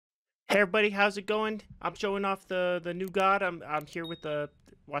Hey everybody, how's it going? I'm showing off the new god. I'm here with the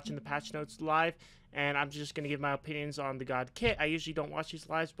watching the patch notes live, and I'm just gonna give my opinions on the god kit. I usually don't watch these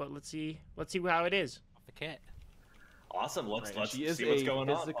lives, but let's see how it is. Off the kit. Awesome. Let's She is see what's going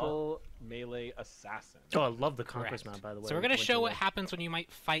on. physical melee assassin. Oh, I love the conquest Correct. mount, by the way. So we're gonna show what happens when you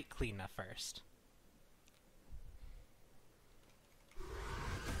might fight Cliodhna first.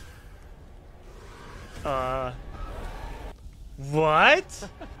 What?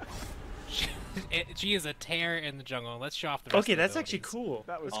 She is a terror in the jungle. Let's show off the rest Okay, of the that's actually abilities. cool.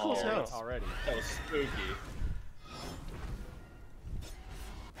 That was That's cool as hell. already. That was spooky.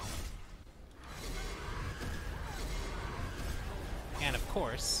 And of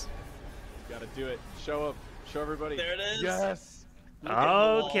course, Gotta do it. Show up. Show everybody. There it is. Yes. Okay,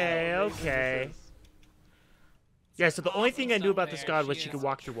 How okay. amazing is this? Yeah, so the only thing I knew So about this there, god was she is could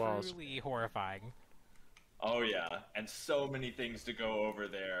walk through walls. Truly horrifying. Oh yeah, and so many things to go over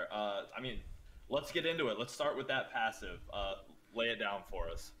there. I mean, let's get into it. Let's start with that passive. Lay it down for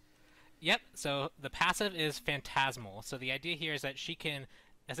us. Yep, so the passive is Phantasmal. So the idea here is that she can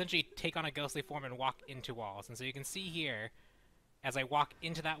essentially take on a ghostly form and walk into walls. And so you can see here, as I walk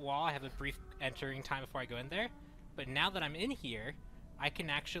into that wall, I have a brief entering time before I go in there. But now that I'm in here, I can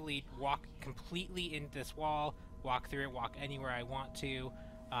actually walk completely into this wall, walk through it, walk anywhere I want to,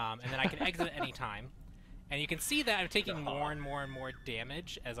 and then I can exit at any time. And you can see that I'm taking more and more and more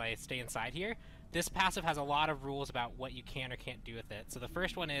damage as I stay inside here. This passive has a lot of rules about what you can or can't do with it. So the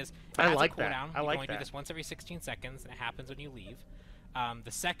first one is, it has a cooldown. You can only do this once every 16 seconds, and it happens when you leave.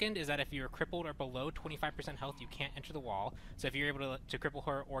 The second is that if you're crippled or below 25% health, you can't enter the wall. So if you're able to cripple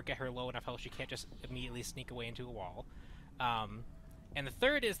her or get her low enough health, she can't just immediately sneak away into a wall. And the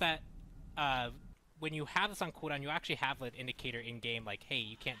third is that when you have this on cooldown, you actually have an indicator in-game like, hey,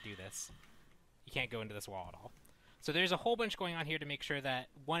 you can't do this. You can't go into this wall at all. So there's a whole bunch going on here to make sure that,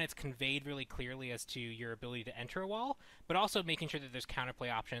 one, it's conveyed really clearly as to your ability to enter a wall, but also making sure that there's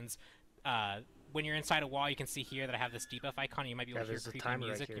counterplay options. When you're inside a wall, you can see here that I have this debuff icon. You might be able to hear creepy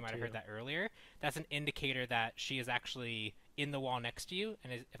music. You might have heard that earlier. That's an indicator that she is actually in the wall next to you,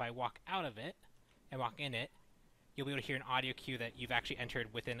 and if I walk out of it and walk in it, you'll be able to hear an audio cue that you've actually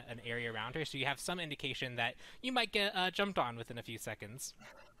entered within an area around her, so you have some indication that you might get jumped on within a few seconds.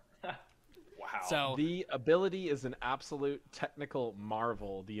 Wow. So The ability is an absolute technical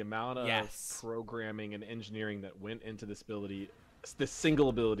marvel. The amount of programming and engineering that went into this ability, this single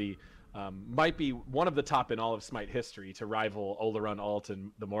ability, might be one of the top in all of Smite history to rival Olarun Alt and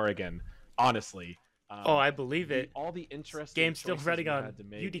the Morrigan, honestly. Oh, I believe it. All the interesting Game's still choices running we on had to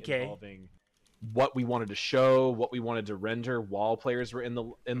make UDK. involving what we wanted to show, what we wanted to render while players were in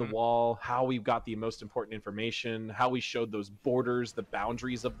the wall, how we got the most important information, how we showed those borders, the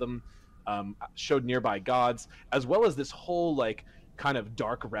boundaries of them, showed nearby gods, as well as this whole like kind of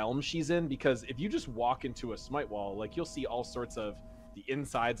dark realm she's in. Because if you just walk into a Smite wall, like you'll see all sorts of the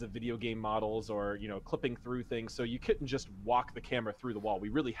insides of video game models, or clipping through things. So you couldn't just walk the camera through the wall. We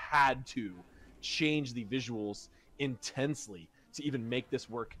really had to change the visuals intensely to even make this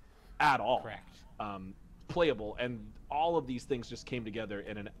work at all. correct. Playable, and all of these things just came together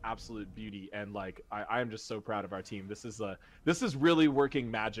in an absolute beauty. And like I am just so proud of our team. This is really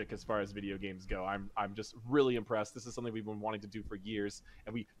working magic as far as video games go. I'm just really impressed. This is something we've been wanting to do for years,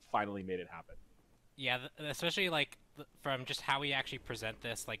 and we finally made it happen. Yeah, especially like from just how we actually present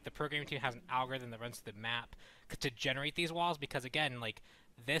this, like the programming team has an algorithm that runs through the map to generate these walls, because again, like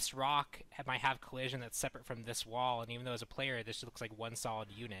this rock might have collision that's separate from this wall, and even though as a player this looks like one solid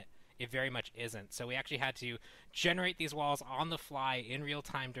unit, it very much isn't. So we actually had to generate these walls on the fly in real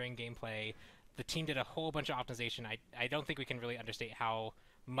time during gameplay. The team did a whole bunch of optimization. I don't think we can really understate how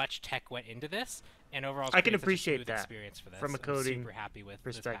much tech went into this, and overall I can appreciate that experience for this. from a I'm coding super happy with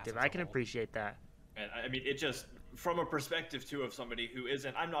perspective. This I can appreciate that. And I mean, it just, from a perspective too of somebody who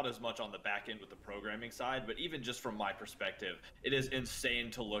isn't, I'm not as much on the back end with the programming side, but even just from my perspective, it is insane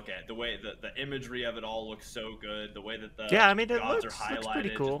to look at the way that the imagery of it all looks so good. The way that the gods are highlighted,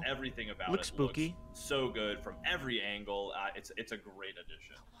 pretty cool. just everything about Looks it spooky. looks so good from every angle. It's a great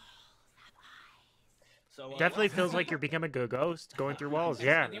addition. So Definitely feels like you're becoming a ghost going through walls.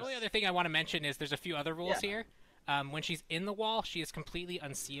 Yeah. The only other thing I want to mention is there's a few other rules here. When she's in the wall, she is completely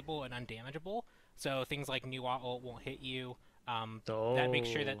unseeable and undamageable. So things like new ult won't hit you. That makes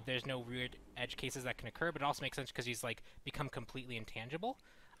sure that there's no weird edge cases that can occur, but it also makes sense because she's like become completely intangible.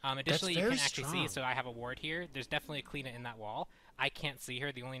 Additionally, you can actually see, so I have a ward here. There's definitely a Cliodhna in that wall. I can't see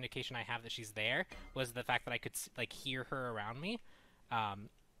her. The only indication I have that she's there was the fact that I could like hear her around me.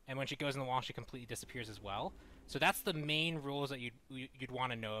 And when she goes in the wall, she completely disappears as well. So that's the main rules that you'd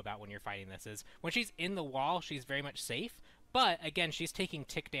want to know about when you're fighting this. Is when she's in the wall, she's very much safe, But again, she's taking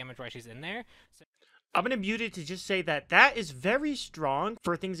tick damage while she's in there. So I'm gonna mute it to just say that that is very strong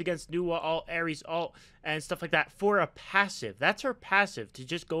for things against Nuwa alt, Ares alt, and stuff like that. For a passive, that's her passive, to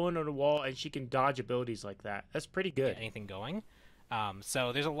just go in on a wall and she can dodge abilities like that. That's pretty good. get anything going.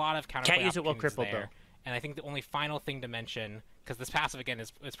 So there's a lot of counterplay Can't use it while opportunities crippled there. though. And I think the only final thing to mention, because this passive again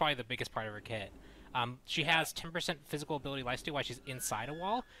is probably the biggest part of her kit. She has 10% physical ability lifesteal while she's inside a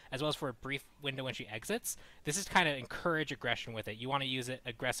wall, as well as for a brief window when she exits. This is kind of encourage aggression with it. You want to use it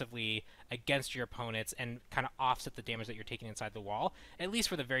aggressively against your opponents and kind of offset the damage that you're taking inside the wall, at least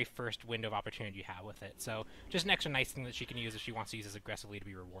for the very first window of opportunity you have with it. So just an extra nice thing that she can use if she wants to use this aggressively to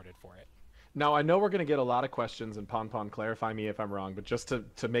be rewarded for it. Now, I know we're going to get a lot of questions, and Pon, clarify me if I'm wrong, but just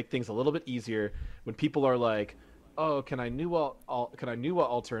to make things a little bit easier, when people are like, oh, can I Nuwa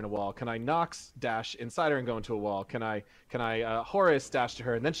alter in a wall? Can I Nox dash inside her and go into a wall? Can I Horus dash to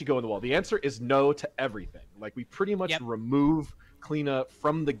her and then she go in the wall? The answer is no to everything. Like, we pretty much remove Cliodhna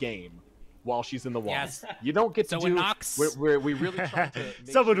from the game while she's in the wall. Yes. You don't get to do... Nox... We really try to make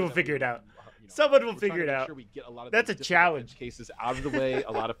Someone sure will that figure we, it out. you know, Someone will we're trying figure to it make out. sure we get a lot of That's those a difficult challenge. edge cases out of the way,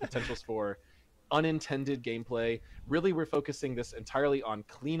 a lot of potentials for unintended gameplay. Really, we're focusing this entirely on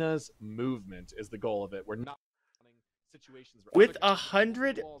Cliodhna's movement is the goal of it. We're not situations where With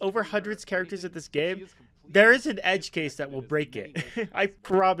 100 over hundreds characters in this game, there is an edge case that will break it. I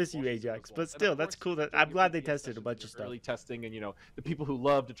promise you, Ajax. But still, that's cool. I'm glad they tested a bunch of stuff. Early testing, and the people who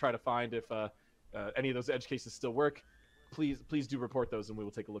love to try to find if any of those edge cases still work, please do report those, and we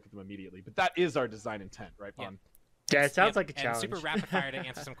will take a look at them immediately. But that is our design intent, right, Pon? Yeah, it sounds like a challenge. And super rapid fire to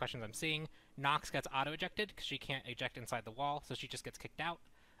answer some questions I'm seeing. Nox gets auto ejected because she can't eject inside the wall, so she just gets kicked out.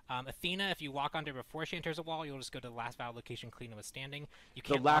 Athena, if you lock onto her before she enters a wall, you'll just go to the last valid location Cliodhna was standing. You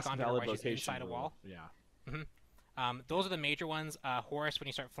can't lock onto her while she's inside a wall. Yeah. Those are the major ones. Horus, when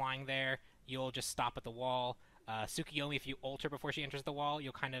you start flying there, you'll just stop at the wall. Tsukiyomi, if you ult her before she enters the wall,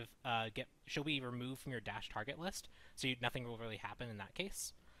 you'll kind of she'll be removed from your dash target list, so nothing will really happen in that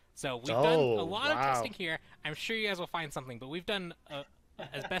case. So we've done a lot of testing here. I'm sure you guys will find something, but we've done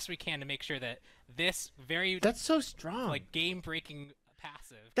as best we can to make sure that this that's so strong, like game-breaking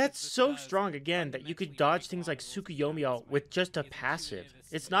passive. That's so strong again that you could dodge things like Tsukiyomi ult with just a passive.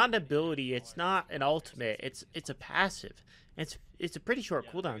 It's not an ability. It's not an ultimate. It's a passive. It's a pretty short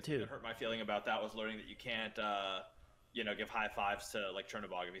cooldown too. What hurt my feeling about that was learning that you can't give high fives to like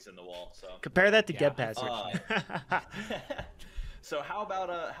Chernobog if he's in the wall. So compare that to Get Pass. So how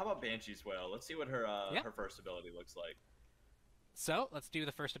about Banshee's Whale? Let's see what her first ability looks like. So let's do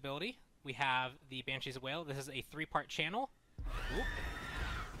the first ability. We have the Banshee's Whale. This is a 3-part channel. Oop.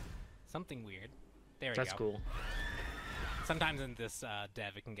 Something weird. There we go. That's cool. Sometimes in this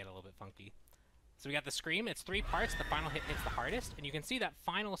dev it can get a little bit funky. So we got the scream. It's 3 parts. The final hit hits the hardest, and you can see that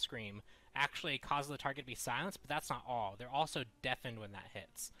final scream actually causes the target to be silenced, but that's not all. They're also deafened when that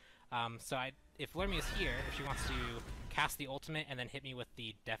hits. If Lermy is here, if she wants to cast the ultimate and then hit me with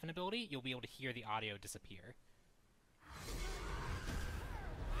the deafen ability, you'll be able to hear the audio disappear.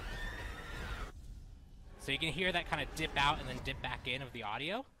 So you can hear that kind of dip out and then dip back in of the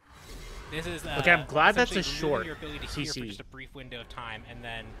audio. This is okay. I'm glad that's a short your ability to hear CC for just a brief window of time, and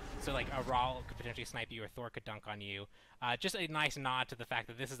then so like a Raw could potentially snipe you or Thor could dunk on you. Just a nice nod to the fact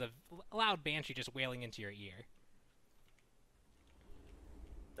that this is a loud Banshee just wailing into your ear.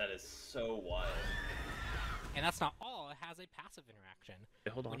 That is so wild. And that's not all. It has a passive interaction.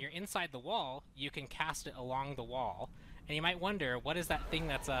 Hey, hold on. When you're inside the wall, you can cast it along the wall, and you might wonder what is that thing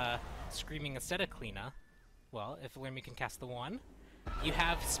that's screaming instead of Cliodhna. Well, if Lermy can cast the one, you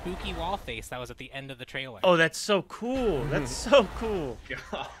have Spooky Wall Face that was at the end of the trailer. Oh, that's so cool. That's so cool.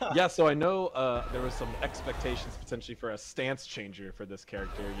 Yeah, so I know there was some expectations potentially for a stance changer for this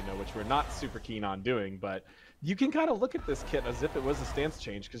character, which we're not super keen on doing, but you can kind of look at this kit as if it was a stance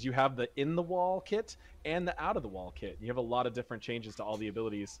change because you have the in-the-wall kit and the out-of-the-wall kit. You have a lot of different changes to all the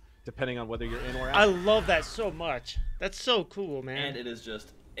abilities depending on whether you're in or out. I love that so much. That's so cool, man. And it is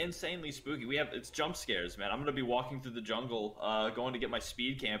just insanely spooky. It's jump scares, man. I'm gonna be walking through the jungle, going to get my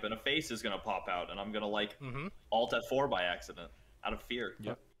speed camp, and a face is gonna pop out, and I'm gonna alt F4 by accident out of fear.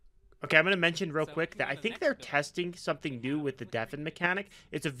 Yep. Okay, I'm going to mention real quick that I think they're testing something new with the deafen mechanic.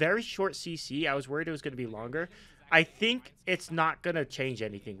 It's a very short CC. I was worried it was going to be longer. I think it's not going to change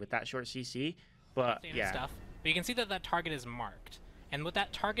anything with that short CC, but yeah. Stuff. But you can see that that target is marked. And what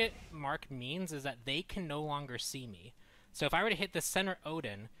that target mark means is that they can no longer see me. So if I were to hit the center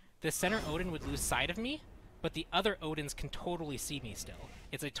Odin would lose sight of me, but the other Odins can totally see me still.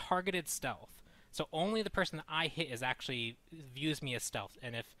 It's a targeted stealth. So only the person that I hit is actually views me as stealth.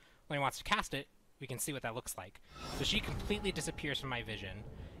 And if when he wants to cast it, we can see what that looks like. So she completely disappears from my vision.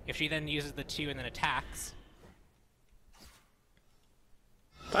 If she then uses the 2 and then attacks,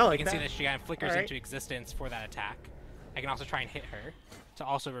 I like you can that. see that she kind of flickers Alright. into existence for that attack. I can also try and hit her to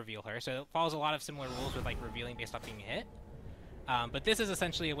also reveal her. So it follows a lot of similar rules with like revealing based off being hit. But this is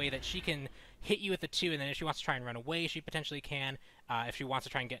essentially a way that she can hit you with the 2, and then if she wants to try and run away, she potentially can. If she wants to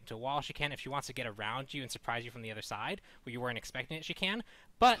try and get into a wall, she can. If she wants to get around you and surprise you from the other side, where you weren't expecting it, she can.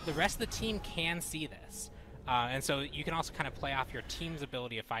 But the rest of the team can see this. And so you can also kind of play off your team's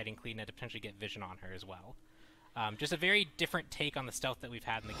ability of fighting Cliodhna to potentially get vision on her as well. Just a very different take on the stealth that we've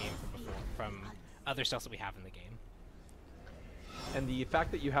had in the game from before, from other stealths that we have in the game. And the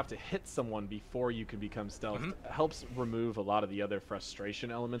fact that you have to hit someone before you can become stealth helps remove a lot of the other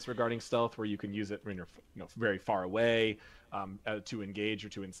frustration elements regarding stealth, where you can use it when you're very far away to engage or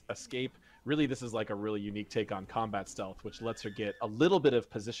to escape. Really, this is like a really unique take on combat stealth, which lets her get a little bit of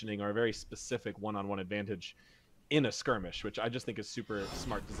positioning or a very specific one-on-one advantage in a skirmish, which I just think is super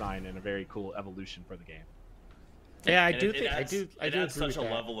smart design and a very cool evolution for the game. Yeah, I And do it think I adds- do It agree adds such with a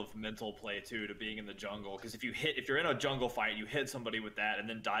that. level of mental play too to being in the jungle, because if you're in a jungle fight, you hit somebody with that, and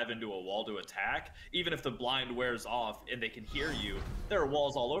then dive into a wall to attack. Even if the blind wears off and they can hear you, there are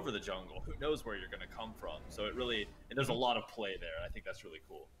walls all over the jungle. Who knows where you're going to come from? So and there's a lot of play there. I think that's really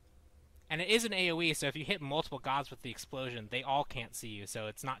cool. And it is an AoE, so if you hit multiple gods with the explosion, they all can't see you, so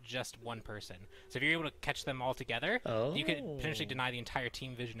it's not just one person. So if you're able to catch them all together, you could potentially deny the entire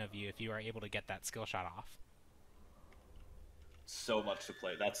team vision of you if you are able to get that skill shot off. So much to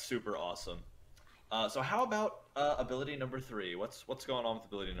play. That's super awesome. So how about ability number 3? What's going on with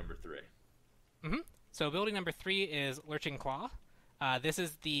ability number 3? So ability number 3 is Lurching Claw. This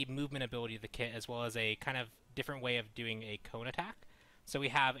is the movement ability of the kit, as well as a kind of different way of doing a cone attack. So we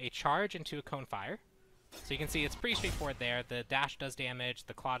have a charge into a cone fire. So you can see it's pretty straightforward there. The dash does damage,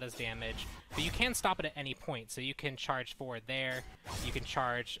 the claw does damage, but you can stop it at any point. So you can charge forward there, you can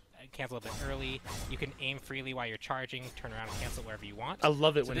charge, cancel a bit early, you can aim freely while you're charging, turn around and cancel wherever you want. I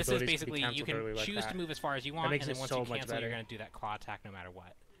love it So when this is abilities can be basically, you canceled early can like choose that. to move as far as you want, and makes then it once so you much cancel, you're better. going to do that claw attack no matter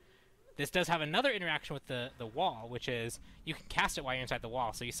what. This does have another interaction with the wall, which is you can cast it while you're inside the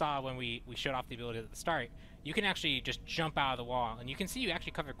wall. So you saw when we showed off the ability at the start, you can actually just jump out of the wall, and you can see you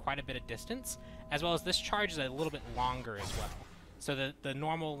actually cover quite a bit of distance, as well as this charge is a little bit longer as well. So the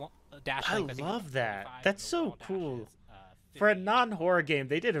normal dash I length, think, is love that. 25, That's and the so wall dash cool. is, For a 50. non-horror game,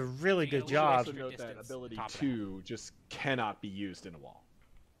 they did a really You get good a little job. extra Also note that distance ability top of that. 2 just cannot be used in a wall.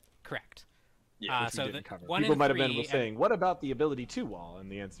 Correct. Yeah, Which we So didn't the cover. 1 People and might have 3 been saying, "What about the ability 2 wall?"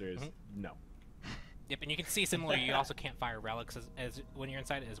 And the answer is no. Yep, and you can see similar. You also can't fire relics as when you're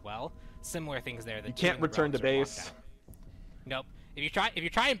inside it as well. Similar things there. You can't return to base. Nope. If you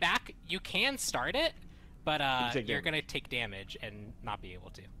try and back, you can start it, but take you're damage. gonna take damage and not be able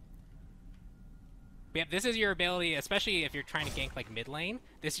to. But yep, this is your ability, especially if you're trying to gank like mid lane.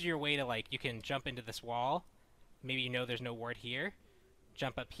 This is your way to you can jump into this wall. Maybe you know there's no ward here.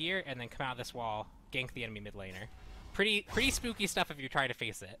 Jump up here and then come out of this wall, gank the enemy mid laner. Pretty spooky stuff if you're trying to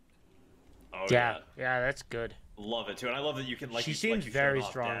face it. Oh, Yeah, that's good. Love it too, and I love that you can She you seems showed very off,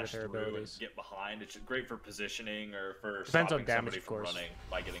 strong with dash her through and abilities. Get behind. It's great for positioning or for Depends on stopping damage, somebody of from course. running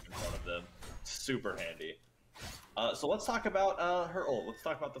by getting in front of them. Super handy. So let's talk about her ult. Let's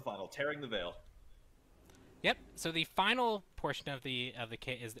talk about the final, tearing the veil. Yep. So the final portion of the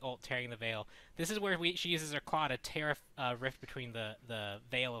kit is the ult, tearing the veil. This is where she uses her claw to tear a rift between the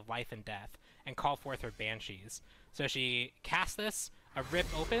veil of life and death and call forth her banshees. So she casts this, a rip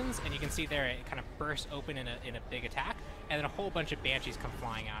opens, and you can see there it kind of bursts open in a big attack, and then a whole bunch of banshees come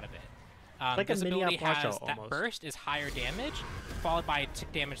flying out of it. Like a this mini ability Apasha has that almost. burst is higher damage, followed by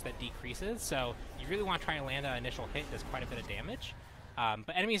tick damage that decreases. So you really want to try and land that initial hit. Does quite a bit of damage.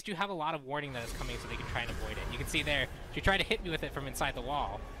 But enemies do have a lot of warning that it's coming, so they can try and avoid it. You can see there, she tried to hit me with it from inside the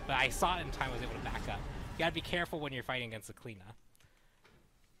wall, but I saw it in time, was able to back up. You gotta be careful when you're fighting against the Cliodhna.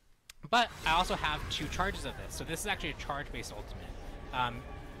 But I also have 2 charges of this, so this is actually a charge-based ultimate.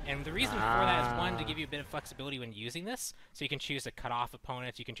 And the reason for that is, one, to give you a bit of flexibility when using this, so you can choose to cut off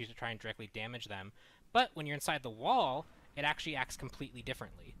opponents, you can choose to try and directly damage them. But when you're inside the wall, it actually acts completely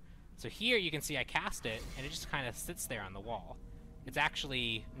differently. So here you can see I cast it, and it just kind of sits there on the wall. It's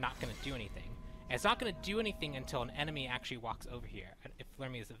actually not going to do anything. And it's not going to do anything until an enemy actually walks over here, if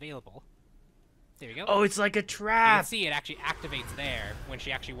Lermy is available. There you go. Oh, it's like a You can trap. see it actually activates there when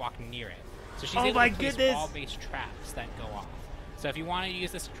she actually walked near it. So she's Oh able my to place goodness. wall-based traps that go off. So if you want to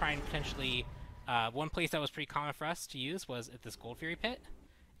use this to try and potentially... one place that was pretty common for us to use was at this Gold Fury pit.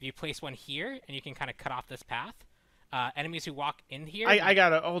 If you place one here, and you can kind of cut off this path, enemies who walk in here... I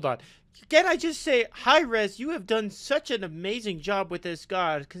gotta hold on. Can I just say, Hi-Rez, you have done such an amazing job with this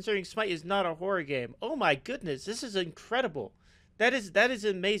god, considering Smite is not a horror game. Oh my goodness, this is incredible. That is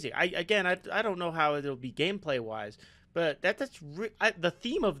amazing. I don't know how it'll be gameplay wise, But the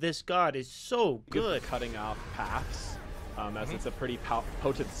theme of this god is so good. Cutting off paths, as it's a pretty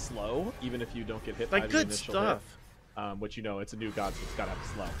potent slow, even if you don't get hit Like by the good initial stuff. hit. Which it's a new god, so it's got to have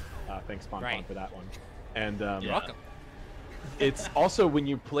slow. Thanks, Pon Right. for that one. And You're welcome. it's also when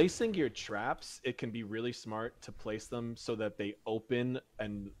you're placing your traps, it can be really smart to place them so that they open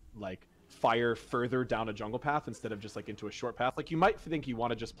and like fire further down a jungle path instead of just like into a short path. Like you might think you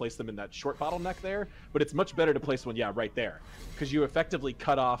want to just place them in that short bottleneck there, but it's much better to place one, right there, because you effectively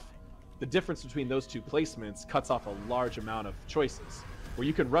cut off the difference between those two placements, cuts off a large amount of choices. Where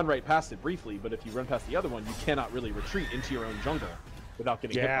you can run right past it briefly, but if you run past the other one, you cannot really retreat into your own jungle without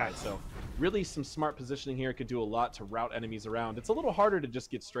getting hit by it. So really some smart positioning here could do a lot to route enemies around. It's a little harder to just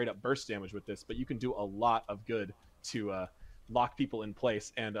get straight up burst damage with this, but you can do a lot of good to lock people in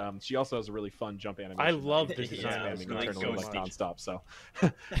place. And she also has a really fun jump animation. I love the Just design. spamming really internally cool. like nonstop. So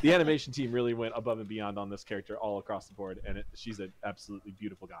the animation team really went above and beyond on this character all across the board, and she's an absolutely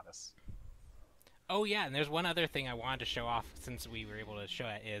beautiful goddess. Oh yeah, and there's one other thing I wanted to show off since we were able to show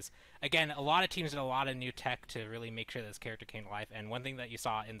it is, again, a lot of teams did a lot of new tech to really make sure this character came to life, and one thing that you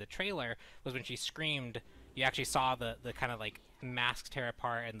saw in the trailer was when she screamed, you actually saw the kind of like mask tear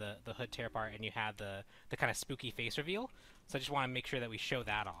apart and the hood tear apart, and you had the kind of spooky face reveal. So I just want to make sure that we show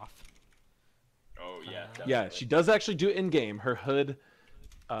that off. Oh yeah. Yeah, she does actually do it in game. Her hood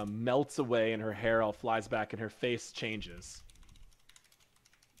melts away and her hair all flies back and her face changes.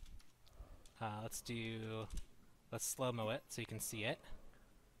 Let's slow-mo it so you can see it.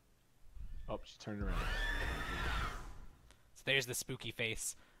 Oh, she turned around. So there's the spooky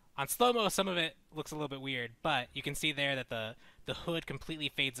face. On slow-mo, some of it looks a little bit weird, but you can see there that the hood completely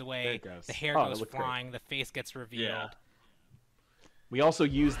fades away, There it goes. the hair Oh, that goes looked great. flying, the face gets revealed. Yeah. We also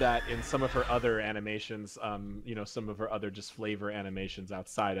use that in some of her other animations, some of her other just flavor animations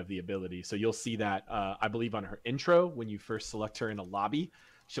outside of the ability. So you'll see that, I believe, on her intro when you first select her in a lobby.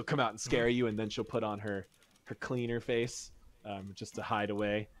 She'll come out and scare you, and then she'll put on her cleaner face just to hide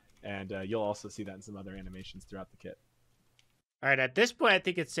away. And you'll also see that in some other animations throughout the kit. All right, at this point, I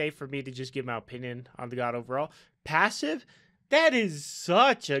think it's safe for me to just give my opinion on the god overall. Passive, that is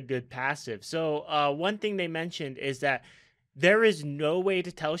such a good passive. So one thing they mentioned is that there is no way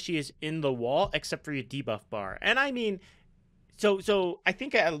to tell she is in the wall except for your debuff bar. And I mean, so I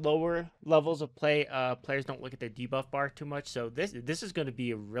think at lower levels of play, players don't look at their debuff bar too much. So this is going to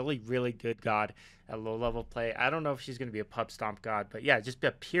be a really, really good god at low level play. I don't know if she's going to be a pub stomp god, but yeah, just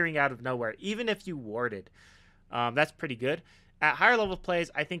appearing out of nowhere, even if you warded, that's pretty good. At higher level plays,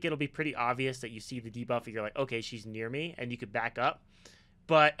 I think it'll be pretty obvious that you see the debuff and you're like, okay, she's near me, and you could back up.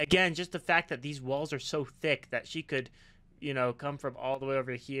 But again, just the fact that these walls are so thick that she could, come from all the way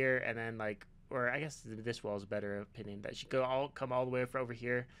over here and then or I guess this wall is a better opinion, that she could come all the way over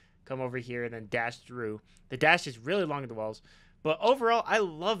here, come over here, and then dash through. The dash is really long in the walls. But overall, I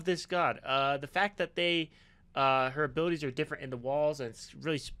love this god. The fact that her abilities are different in the walls and it's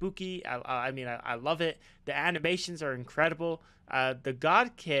really spooky. I love it. The animations are incredible. The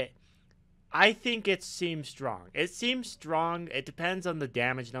god kit, I think it seems strong. It seems strong. It depends on the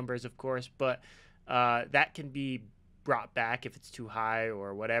damage numbers, of course, but that can be brought back if it's too high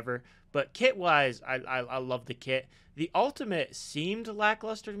or whatever. But kit-wise, I love the kit. The ultimate seemed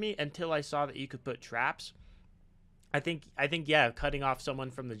lackluster to me until I saw that you could put traps. I think yeah, cutting off someone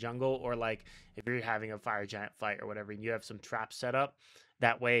from the jungle, or like if you're having a fire giant fight or whatever and you have some traps set up,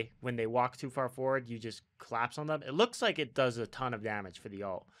 that way when they walk too far forward, you just collapse on them. It looks like it does a ton of damage for the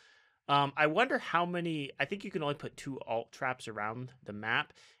ult. I wonder how many. I think you can only put 2 ult traps around the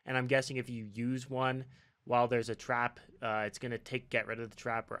map, and I'm guessing if you use one while there's a trap, it's gonna get rid of the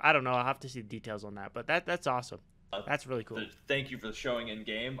trap, or I don't know. I'll have to see the details on that, but that's awesome. That's really cool. Thank you for the showing in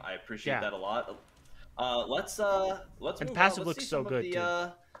game. I appreciate that a lot. Let's and move passive on. Let's looks see so some good of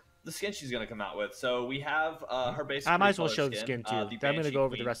too. the skin she's gonna come out with. So we have her basic. I might as well color show the skin too. The Then I'm gonna go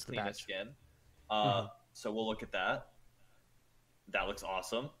over the Banshee rest of the Queen patch. skin. So we'll look at that. That looks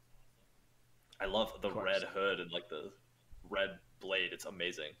awesome. I love the red hood and like the red blade. It's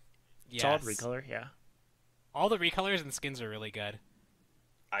amazing. Yes. Solid recolor, yeah. All the recolors and skins are really good.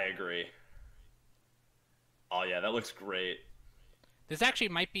 I agree. Oh yeah, that looks great. This actually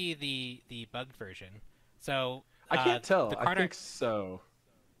might be the bugged version. So I can't tell. The I think so.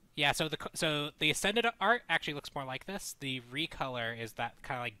 Yeah, so the Ascended art actually looks more like this. The recolor is that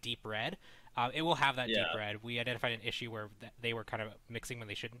kind of like deep red. It will have that deep red. We identified an issue where they were kind of mixing when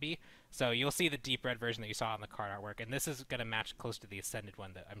they shouldn't be. So you'll see the deep red version that you saw on the card artwork, and this is going to match close to the Ascended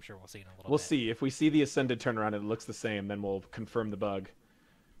one that I'm sure we'll see in a little bit. We'll see. If we see the Ascended turnaround and it looks the same, then we'll confirm the bug.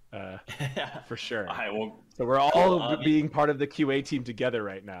 For sure. All right, well, so we're all being part of the QA team together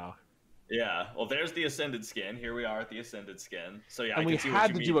right now. Yeah, well, there's the Ascended skin. Here we are at the Ascended skin. So yeah, And I we can see what had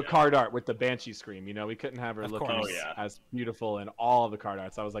you to mean do a now. card art with the Banshee scream. You know, we couldn't have her Of looking course. Oh, yeah. as beautiful in all of the card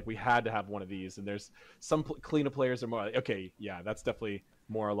arts. I was like, we had to have one of these. And there's some Cliodhna players are more like, okay, yeah, that's definitely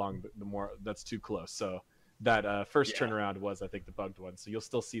more along the more that's too close. So that first Yeah. turnaround was, I think, the bugged one. So you'll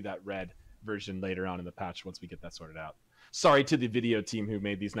still see that red version later on in the patch once we get that sorted out. Sorry to the video team who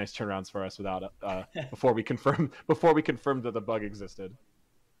made these nice turnarounds for us without before we confirmed that the bug existed.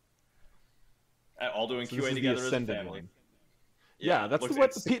 All doing So this QA is the together as a Ascended family. one. Yeah, that's looks- what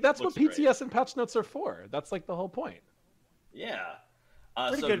it's- that's what looks great. PTS and patch notes are for. That's like the whole point. Yeah.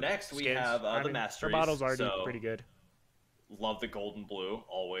 Pretty So good next we skins. have I the mean, Masteries. The model's already so pretty good. love the gold and blue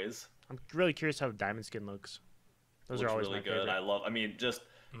always. I'm really curious how Diamond Skin looks. Those are Looks always really my good. favorite. I mean, just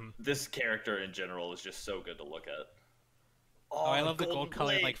Mhm. this character in general is just so good to look at. Oh, I love the golden gold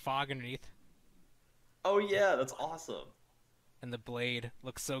colored blade. like fog underneath, Oh yeah, that's awesome. and the blade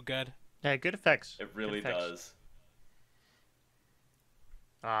looks so good. Yeah, good effects. It really Good effects. does.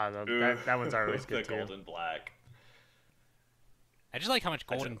 That one's always good the too. gold and black. I just like how much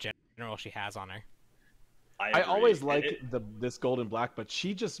gold ju- in general she has on her. I agree. always like It- this gold and black, but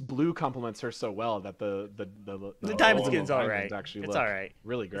she just blue complements her so well that the Diamond Oh, Skin's diamonds alright. actually It's look alright.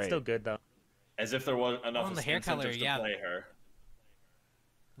 really great. It's still good though. as if there wasn't enough and the hair color, incentives to yeah. play her.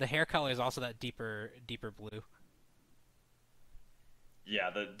 The hair color is also that deeper blue.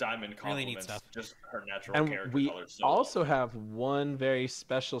 Yeah, the diamond Really neat complements stuff. just her natural And character we color so also well. have one very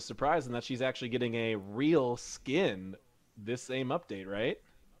special surprise, and that she's actually getting a real skin this same update, right?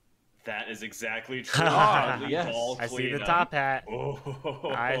 That is exactly true. Ah, Lovely yes. ball I see the cleanup. top hat. Oh.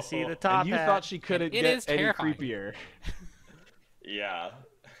 I see the top And you hat. thought she couldn't It get is any terrifying. creepier. Yeah.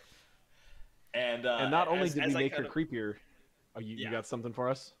 And And not only as- did as we I make her kinda- creepier, oh, you Yeah. got something for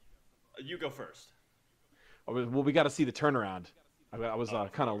us? You go first. Oh, well, we got to see the turnaround. I was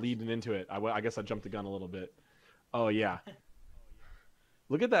Of kind of course. leading into it. I guess I jumped the gun a little bit. Oh yeah.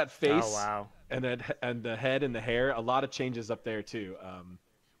 Look at that Oh face wow. and the head and the hair. A lot of changes up there too.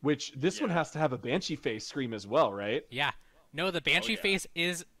 Which this one Yeah. has to have a banshee face scream as well, right? Yeah. No, the Banshee yeah. face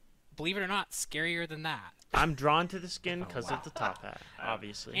is, believe it or not, scarier than that. I'm drawn to the skin Oh, because wow. of the top hat,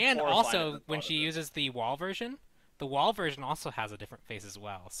 obviously. And horrified at also, the when thought she of it. uses the wall version also has a different face as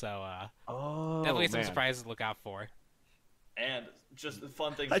well. So Oh, definitely some man. surprises to look out for. And just the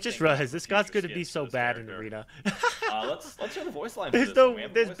fun things. I to just think about realized for this god's future going to be skins so for this bad in character. arena. Let's hear the voice line. there's for this one. We no,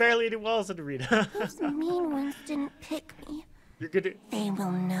 have a there's voice barely line. any walls in arena. Those mean ones didn't pick me. You're gonna They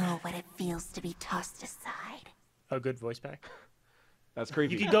will know what it feels to be tossed aside. a good voice pack. That's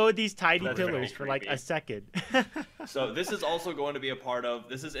creepy. You can go with these tiny That's very pillars for like creepy. a second. So this is also going to be a part of.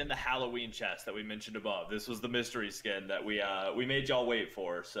 This is in the Halloween chest that we mentioned above. This was the mystery skin that we made y'all wait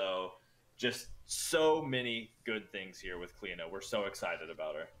for. So just so many good things here with Cliodhna. We're so excited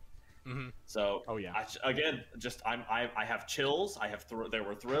about her. hmm So Oh, yeah. Again, just I have chills. I have there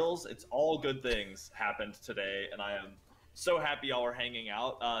were thrills. It's all good things happened today, and I am so happy y'all are hanging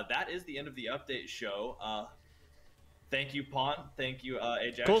out. That is the end of the update show. Thank you, Pon. Thank you,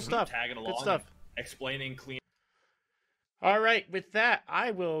 Ajax. Cool for stuff. Tagging Good along, stuff. and explaining clean. All right, with that,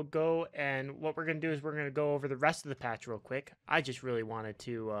 I will go, and what we're gonna do is we're gonna go over the rest of the patch real quick. I just really wanted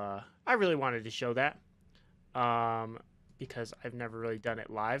to, show that, because I've never really done it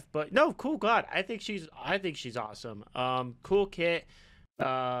live. But no, cool god, I think she's awesome. Cool kit,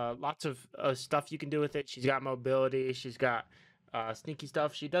 lots of stuff you can do with it. She's got mobility. She's got sneaky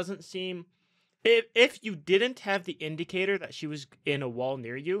stuff. She doesn't seem, if you didn't have the indicator that she was in a wall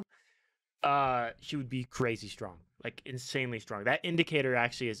near you, she would be crazy strong, like insanely strong. That indicator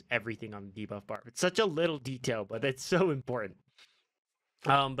actually is everything on the debuff bar. It's such a little detail, but it's so important.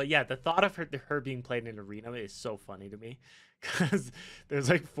 But yeah, the thought of her being played in arena is so funny to me, because there's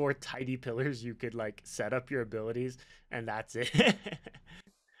like 4 tiny pillars you could like set up your abilities, and that's it.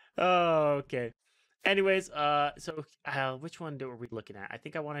 Oh, okay. Anyways, so which one are we looking at? I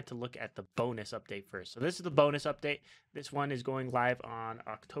think I wanted to look at the bonus update first. So this is the bonus update. This one is going live on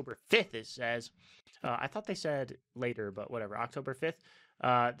October 5th. It says, I thought they said later, but whatever. October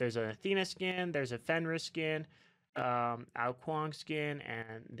 5th. There's an Athena skin. There's a Fenris skin. Ao Kuang skin,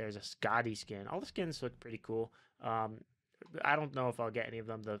 and there's a Scotty skin. All the skins look pretty cool. I don't know if I'll get any of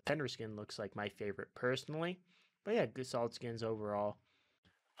them. The Fenris skin looks like my favorite personally, but yeah, good solid skins overall.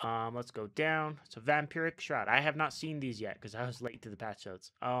 Let's go down. So Vampiric Shroud. I have not seen these yet because I was late to the patch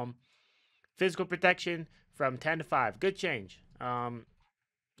notes. Physical protection from 10 to 5. Good change.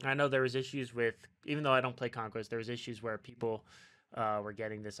 I know there was issues with, even though I don't play Conquest, there was issues where people were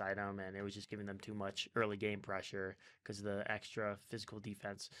getting this item and it was just giving them too much early game pressure because of the extra physical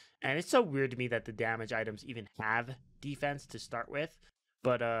defense. And it's so weird to me that the damage items even have defense to start with.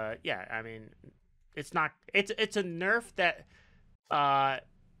 But yeah, I mean, it's not. It's a nerf that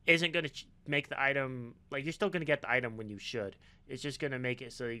isn't gonna make the item like you're still gonna get the item when you should. It's just gonna make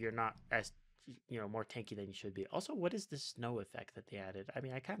it so that you're not as more tanky than you should be. Also, what is this snow effect that they added? I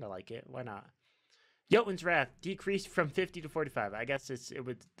mean, I kind of like it. Why not? Jotun's Wrath decreased from 50 to 45. I guess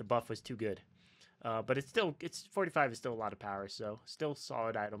the buff was too good. But it's 45 is still a lot of power, so still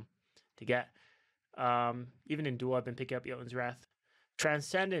solid item to get. Even in duel, I've been picking up Jotun's Wrath.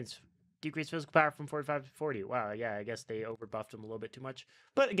 Transcendence decreased physical power from 45 to 40. Wow, yeah, I guess they overbuffed him a little bit too much,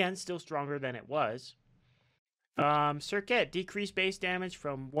 but again, still stronger than it was. Circuit decreased base damage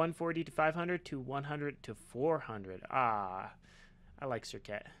from 140 to 500 to 100 to 400. Ah, I like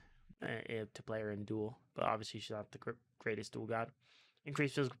Circuit to play her in duel, but obviously she's not the greatest duel god.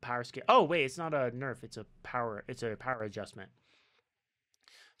 Increased physical power scale. Oh wait, it's not a nerf. It's a power adjustment.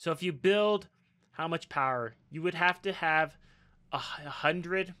 So if you build how much power, you would have to have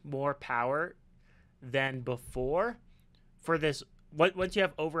 100 more power than before for this. Once you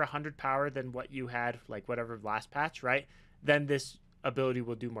have over 100 power than what you had, like whatever last patch, right? Then this ability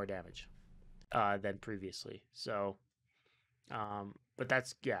will do more damage than previously. So, but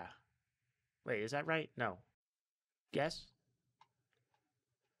that's yeah. Wait, is that right? No. Yes.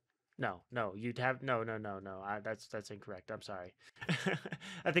 No, you'd have no. That's incorrect. I'm sorry.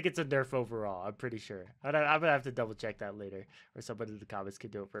 I think it's a nerf overall. I'm pretty sure. I'm gonna have to double check that later, or somebody in the comments can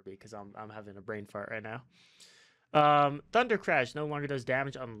do it for me because I'm having a brain fart right now. Thunder Crash no longer does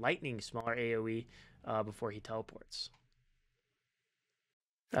damage on lightning, smaller AOE before he teleports.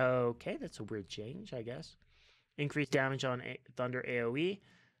 Okay, that's a weird change, I guess. Increased damage on Thunder AOE.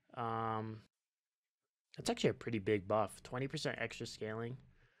 That's actually a pretty big buff. 20% extra scaling.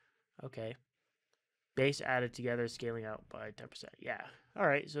 Okay. Base added together, scaling out by 10%. Yeah. All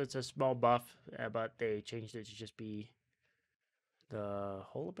right. So it's a small buff, but they changed it to just be the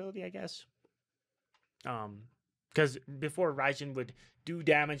whole ability, I guess. Because before Raijin would do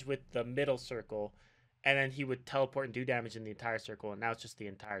damage with the middle circle, and then he would teleport and do damage in the entire circle, and now it's just the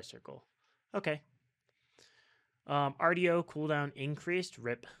entire circle. Okay. RDO cooldown increased,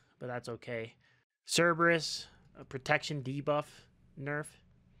 rip, but that's okay. Cerberus, protection debuff nerf.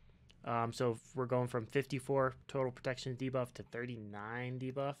 So we're going from 54 total protection debuff to 39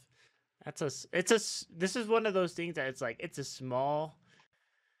 debuff. This is one of those things that it's like, it's a small,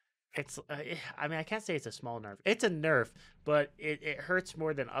 I mean, I can't say it's a small nerf. It's a nerf, but it hurts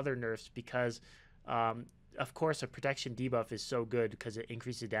more than other nerfs because, of course, a protection debuff is so good because it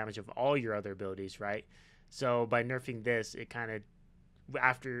increases damage of all your other abilities, right? So by nerfing this, it kind of,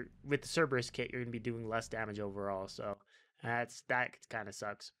 with the Cerberus kit, you're going to be doing less damage overall. So that kind of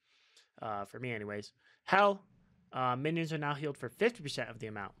sucks. For me anyways. Hell, minions are now healed for 50% of the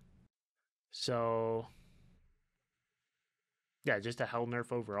amount. So, yeah, just a hell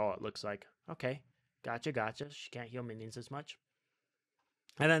nerf overall, it looks like. Okay, gotcha. She can't heal minions as much.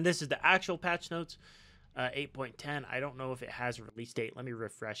 And then this is the actual patch notes, 8.10. I don't know if it has a release date. Let me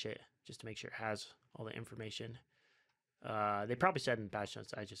refresh it just to make sure it has all the information. They probably said in the patch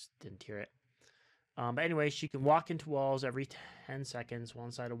notes. I just didn't hear it. But anyway, she can walk into walls every 10 seconds.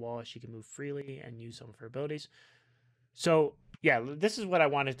 One side of wall, she can move freely and use some of her abilities. So, yeah, this is what I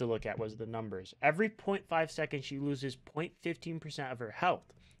wanted to look at was the numbers. Every 0.5 seconds, she loses 0.15% of her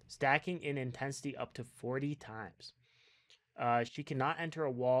health, stacking in intensity up to 40 times. She cannot enter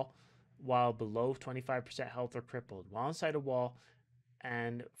a wall while below 25% health or crippled. While inside a wall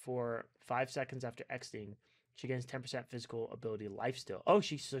and for 5 seconds after exiting, she gains 10% physical ability lifesteal. Oh,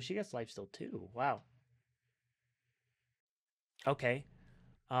 so she gets lifesteal too. Wow. Okay.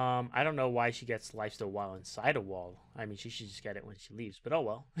 I don't know why she gets lifesteal while inside a wall. I mean, she should just get it when she leaves, but oh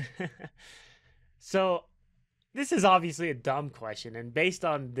well. So, this is obviously a dumb question, and based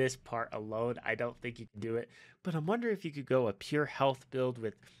on this part alone, I don't think you can do it. But I'm wondering if you could go a pure health build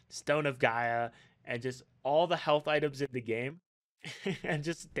with Stone of Gaia and just all the health items in the game and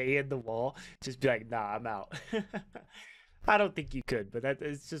just stay in the wall. Just be like, nah, I'm out. I don't think you could, but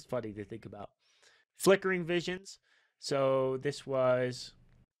it's just funny to think about. Flickering Visions. So this was...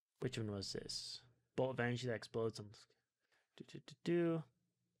 Which one was this? Bolt of Energy that explodes on...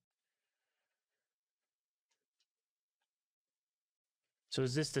 So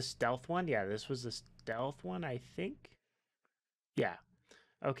is this the stealth one? Yeah, this was the stealth one, I think. Yeah.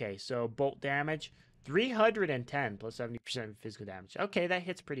 Okay, so bolt damage. 310 plus 70% physical damage. Okay, that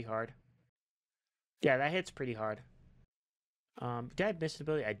hits pretty hard. Yeah, that hits pretty hard. Did I miss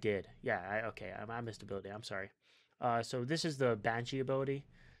ability? I did. Yeah, I missed ability. I'm sorry. So this is the Banshee ability.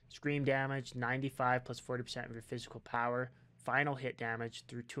 Scream damage, 95 plus 40% of your physical power final hit damage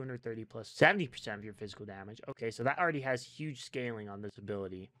through 230 plus 70% of your physical damage. Okay, so that already has huge scaling on this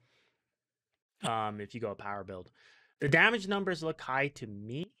ability. If you go a power build. The damage numbers look high to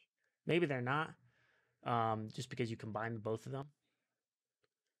me. Maybe they're not. Just because you combine both of them.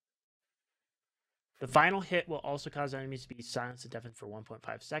 The final hit will also cause enemies to be silenced and deafened for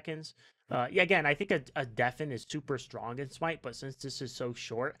 1.5 seconds. Yeah, again, I think a deafen is super strong in Smite, but since this is so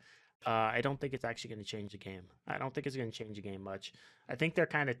short, I don't think it's actually going to change the game. I don't think it's going to change the game much. I think they're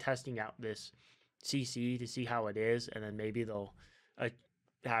kind of testing out this CC to see how it is, and then maybe they'll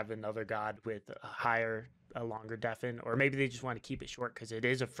have another god with a longer deafen, or maybe they just want to keep it short because it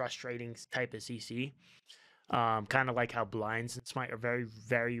is a frustrating type of CC. Kind of like how blinds in Smite are very,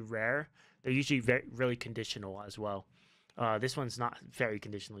 very rare. They're usually really conditional as well. This one's not very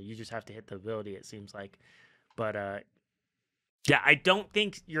conditional. You just have to hit the ability, it seems like. But yeah, I don't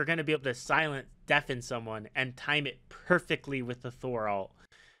think you're going to be able to silent deafen someone and time it perfectly with the Thor ult.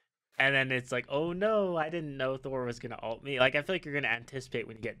 And then it's like, oh no, I didn't know Thor was going to ult me. Like, I feel like you're going to anticipate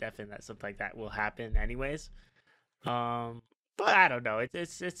when you get deafened that something like that will happen anyways. But I don't know.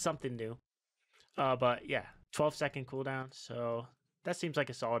 It's something new. But yeah, 12-second cooldown. So that seems like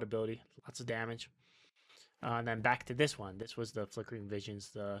a solid ability. Lots of damage. And then back to this one. This was the Flickering Visions,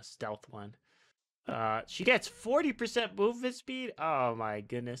 the stealth one. She gets 40% movement speed. Oh my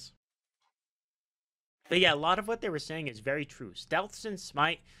goodness. But yeah, a lot of what they were saying is very true. Stealths in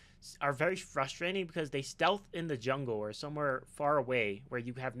Smite are very frustrating because they stealth in the jungle or somewhere far away where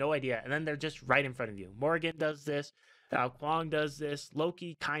you have no idea, and then they're just right in front of you. Morgan does this. Kwang does this.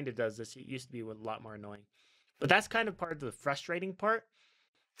 Loki kind of does this. It used to be a lot more annoying. But that's kind of part of the frustrating part.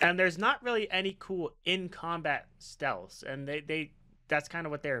 And there's not really any cool in-combat stealths. And that's kind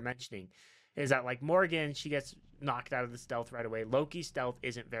of what they were mentioning. Is that like Morgan, she gets knocked out of the stealth right away. Loki's stealth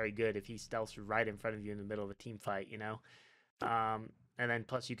isn't very good if he stealths right in front of you in the middle of a team fight, you know? And then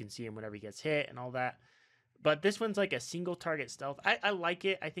plus you can see him whenever he gets hit and all that. But this one's like a single target stealth. I like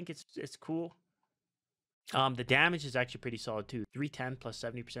it. I think it's cool. The damage is actually pretty solid too. 310 plus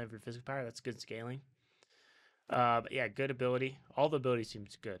 70% of your physical power. That's good scaling. But yeah, good ability. All the ability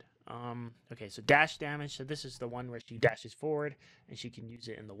seems good. Okay, so dash damage. So this is the one where she dashes forward and she can use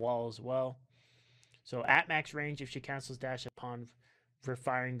it in the wall as well. So at max range, if she cancels dash upon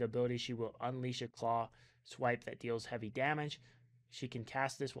firing the ability, she will unleash a claw swipe that deals heavy damage. She can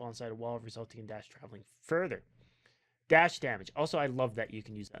cast this while inside a wall, resulting in dash traveling further. Dash damage. Also, I love that you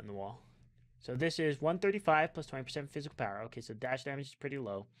can use that in the wall. So this is 135 plus 20% physical power. Okay, so dash damage is pretty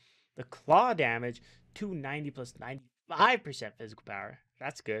low. The claw damage, 290 plus 95% physical power.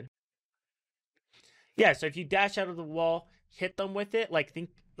 That's good. Yeah, so if you dash out of the wall, hit them with it, like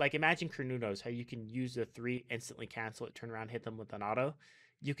imagine Cornudos, how you can use the 3, instantly cancel it, turn around, hit them with an auto.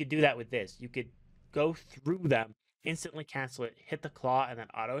 You could do that with this. You could go through them, instantly cancel it, hit the claw, and then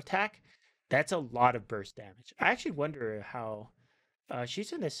auto attack. That's a lot of burst damage. I actually wonder how...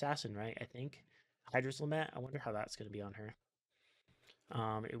 she's an assassin, right? I think. Hi-Rez Studios. I wonder how that's going to be on her.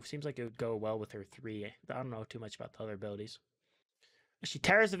 It seems like it would go well with her 3. I don't know too much about the other abilities. She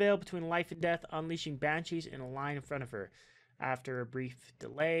tears the veil between life and death, unleashing Banshees in a line in front of her. After a brief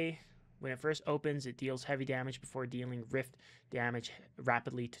delay, when it first opens, it deals heavy damage before dealing rift damage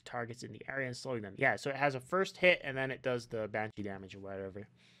rapidly to targets in the area and slowing them. Yeah, so it has a first hit, and then it does the Banshee damage or whatever.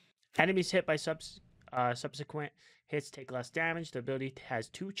 Enemies hit by subsequent hits take less damage. The ability has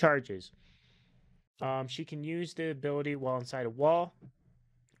 2 charges. She can use the ability while inside a wall.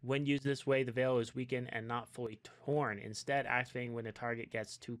 When used this way, the veil is weakened and not fully torn, instead activating when the target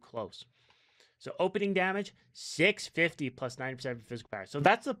gets too close. So opening damage, 650 plus 90% of physical power. So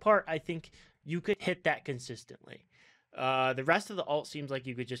that's the part I think you could hit that consistently. The rest of the ult seems like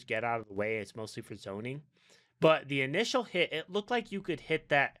you could just get out of the way. It's mostly for zoning. But the initial hit, it looked like you could hit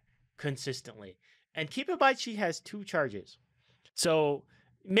that consistently. And keep in mind, she has 2 charges. So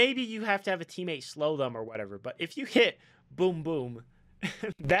maybe you have to have a teammate slow them or whatever. But if you hit boom, boom,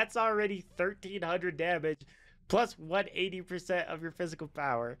 that's already 1,300 damage plus 180% of your physical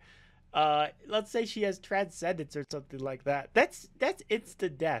power. Let's say she has Transcendence or something like that. That's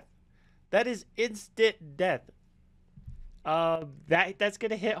instant death. That is instant death. That's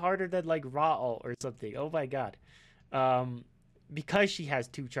gonna hit harder than like Raw ult or something. Oh my god. Because she has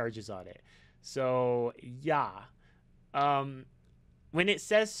 2 charges on it. So yeah. When it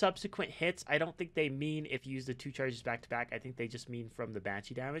says subsequent hits, I don't think they mean if you use the 2 charges back to back. I think they just mean from the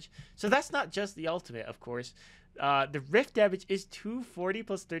Banshee damage. So that's not just the ultimate, of course. The rift damage is 240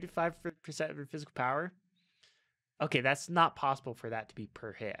 plus 35% of your physical power. Okay, that's not possible for that to be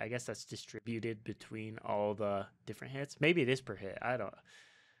per hit. I guess that's distributed between all the different hits. Maybe it is per hit. I don't.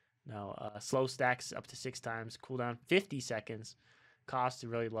 No, slow stacks up to 6 times. Cooldown 50 seconds. Cost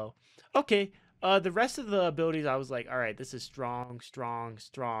really low. Okay. The rest of the abilities, I was like, all right, this is strong, strong,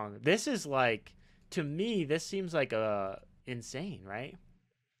 strong. This is like, to me, this seems like insane, right?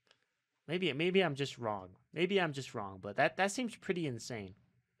 Maybe I'm just wrong. Maybe I'm just wrong, but that seems pretty insane.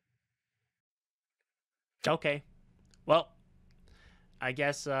 Okay. Well, I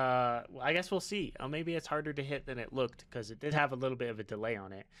guess we'll see. Maybe it's harder to hit than it looked because it did have a little bit of a delay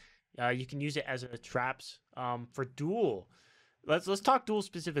on it. You can use it as a traps for duel. Let's talk duel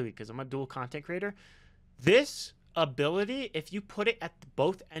specifically because I'm a duel content creator. This ability, if you put it at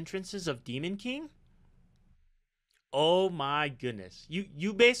both entrances of Demon King, oh my goodness.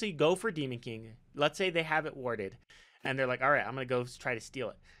 You basically go for Demon King. Let's say they have it warded and they're like, all right, I'm going to go try to steal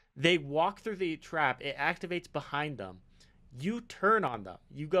it. They walk through the trap. It activates behind them. You turn on them.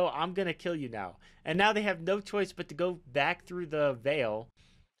 You go, I'm going to kill you now. And now they have no choice but to go back through the veil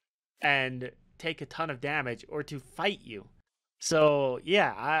and take a ton of damage or to fight you. So,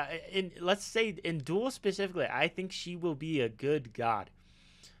 yeah, let's say in duel specifically, I think she will be a good god.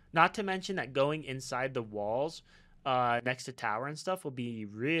 Not to mention that going inside the walls next to tower and stuff will be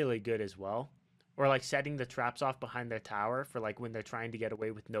really good as well. Or like setting the traps off behind their tower for like when they're trying to get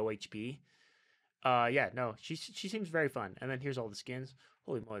away with no HP. Yeah, no, she seems very fun. And then here's all the skins.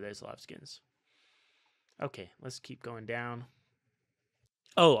 Holy moly, there's a lot of skins. Okay, let's keep going down.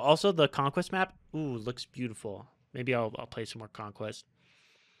 Oh, also the conquest map. Ooh, looks beautiful. Maybe I'll play some more conquest.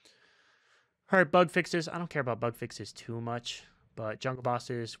 All right, bug fixes. I don't care about bug fixes too much, but jungle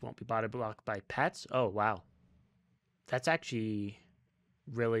bosses won't be blocked by pets. Oh wow, that's actually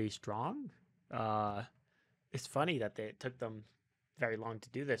really strong. It's funny that it took them very long to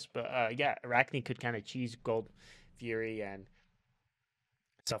do this, but yeah, Arachne could kind of cheese Gold Fury and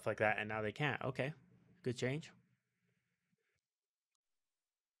stuff like that, and now they can't. Okay, good change.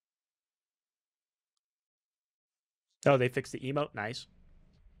 Oh, they fixed the emote. Nice.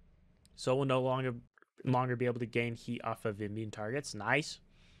 So we'll no longer be able to gain heat off of immune targets. Nice.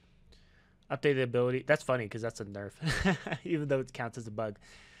 Updated ability. That's funny because that's a nerf, even though it counts as a bug.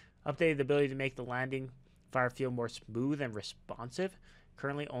 Updated the ability to make the landing fire feel more smooth and responsive.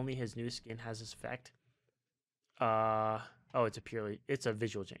 Currently, only his new skin has this effect. Oh, it's a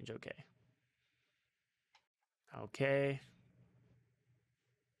visual change. Okay. Okay.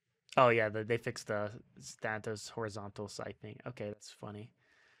 Oh yeah, they fixed the Stantos horizontal sight thing. Okay, that's funny.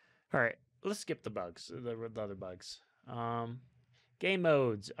 All right, let's skip the bugs, the other bugs. Game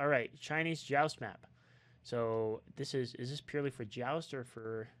modes. All right, Chinese Joust map. So is this purely for Joust or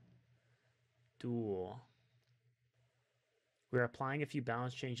for Duel? We're applying a few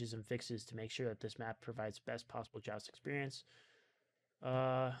balance changes and fixes to make sure that this map provides best possible Joust experience.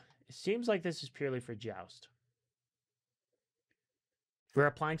 It seems like this is purely for Joust. We're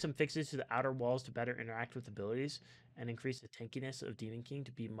applying some fixes to the outer walls to better interact with abilities and increase the tankiness of Demon King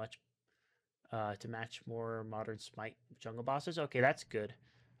to be to match more modern Smite jungle bosses. Okay, that's good.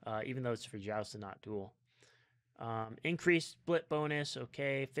 Even though it's for Joust and not Duel. Increased split bonus.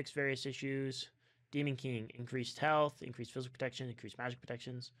 Okay, fix various issues. Demon King, increased health, increased physical protection, increased magic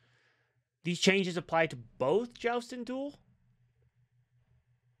protections. These changes apply to both Joust and Duel?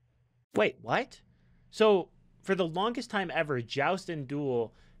 Wait, what? So, for the longest time ever, Joust and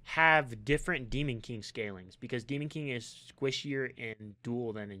Duel have different Demon King scalings because Demon King is squishier in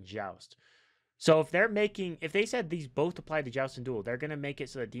Duel than in Joust. So if they said these both apply to Joust and Duel, they're gonna make it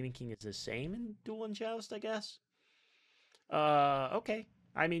so that Demon King is the same in Duel and Joust, I guess. Okay.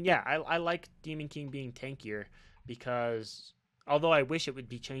 I mean, yeah, I like Demon King being tankier because although I wish it would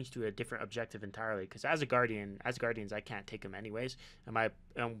be changed to a different objective entirely, because as guardians, I can't take them anyways. And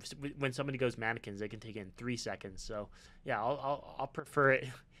when somebody goes mannequins, they can take it in 3 seconds. So yeah, I'll prefer it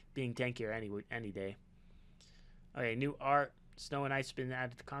being tankier any day. Okay, new art. Snow and ice has been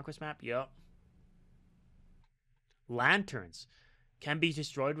added to conquest map. Yup. Lanterns can be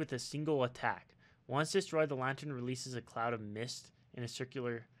destroyed with a single attack. Once destroyed, the lantern releases a cloud of mist in a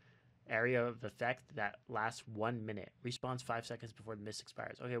circular area of effect that lasts 1 minute. Respawns 5 seconds before the mist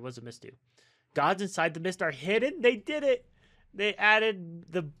expires. Okay, what does the mist do? Gods inside the mist are hidden? They did it! They added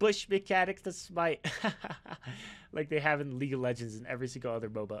the bush mechanic to Smite. Like they have in League of Legends and every single other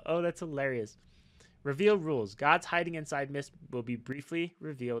MOBA. Oh, that's hilarious. Reveal rules. Gods hiding inside mist will be briefly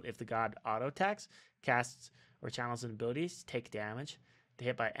revealed if the god auto-attacks, casts, or channels an abilities, take damage. They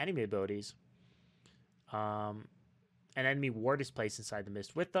hit by enemy abilities. An enemy ward is placed inside the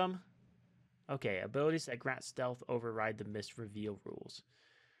mist with them. Okay, abilities that grant stealth override the mist reveal rules.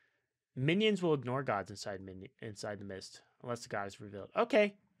 Minions will ignore gods inside the mist unless the god is revealed.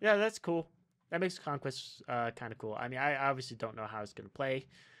 Okay, yeah, that's cool. That makes Conquest kind of cool. I mean, I obviously don't know how it's going to play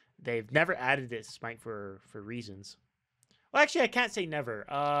They've never added this Smite for reasons. Well, actually, I can't say never.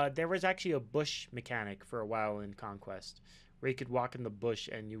 There was actually a bush mechanic for a while in Conquest, where you could walk in the bush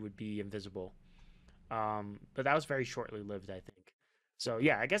and you would be invisible. But that was very shortly lived, I think. So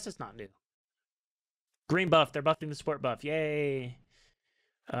yeah, I guess it's not new. Green buff. They're buffing the support buff. Yay!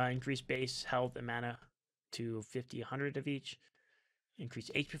 Increase base health and mana to 50, 100 of each. Increase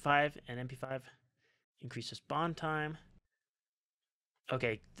HP 5 and MP 5. Increase the spawn time.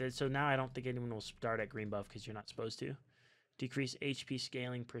 Okay, so now I don't think anyone will start at green buff because you're not supposed to. Decrease HP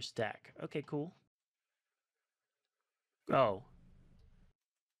scaling per stack. Okay, cool. Oh.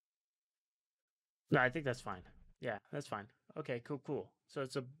 No, I think that's fine. Yeah, that's fine. Okay, cool. So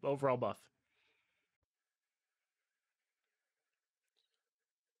it's a overall buff.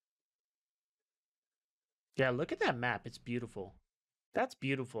 Yeah, look at that map. It's beautiful. That's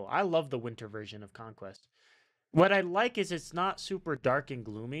beautiful. I love the winter version of Conquest. What I like is it's not super dark and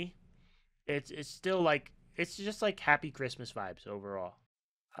gloomy. It's still like it's just like happy Christmas vibes overall.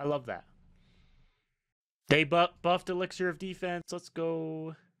 I love that. They buffed Elixir of Defense. Let's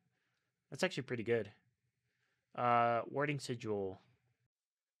go. That's actually pretty good. Warding Sigil.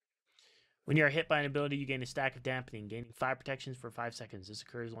 When you are hit by an ability, you gain a stack of dampening, gaining 5 protections for 5 seconds. This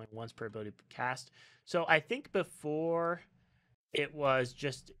occurs only once per ability cast. So I think before it was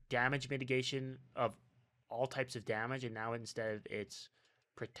just damage mitigation of all types of damage, and now instead it's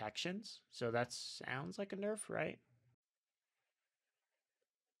protections. So that sounds like a nerf, right?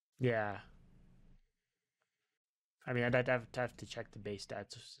 Yeah. I mean, I'd have to check the base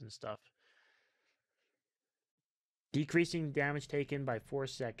stats and stuff. Decreasing damage taken by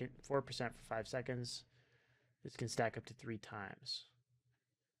 4% for 5 seconds. This can stack up to 3 times.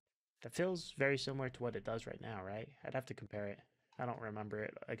 That feels very similar to what it does right now, right? I'd have to compare it. I don't remember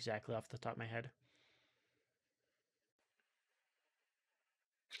it exactly off the top of my head.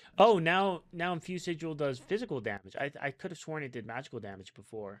 Oh, now Infused Sigil does physical damage. I could have sworn it did magical damage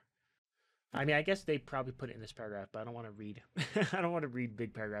before. I mean, I guess they probably put it in this paragraph, but I don't want to read. I don't want to read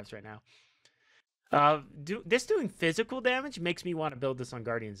big paragraphs right now. This doing physical damage makes me want to build this on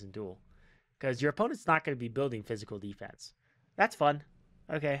Guardians and Duel, because your opponent's not going to be building physical defense. That's fun.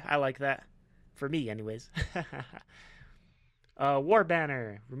 Okay, I like that. For me, anyways. War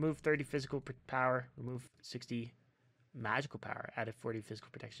Banner. Remove 30 physical power. Remove 60 magical power. Added 40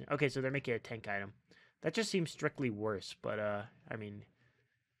 physical protection. Okay, so they're making it a tank item. That just seems strictly worse, but I mean,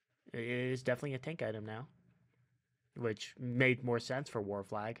 it is definitely a tank item now, which made more sense for War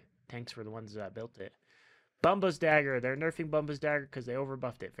Flag. Tanks were the ones that built it. Bumba's Dagger. They're nerfing Bumba's Dagger because they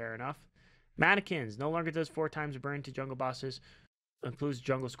overbuffed it. Fair enough. Mannequins. No longer does 4 times burn to jungle bosses. Includes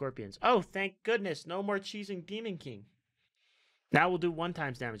jungle scorpions. Oh, thank goodness. No more cheesing Demon King. Now we'll do 1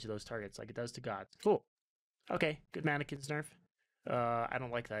 times damage to those targets like it does to gods. Cool. Okay, good mannequins nerf. I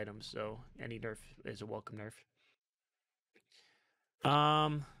don't like the items, so any nerf is a welcome nerf.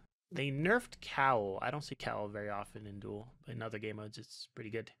 They nerfed Cowl. I don't see Cowl very often in Duel, but in other game modes it's pretty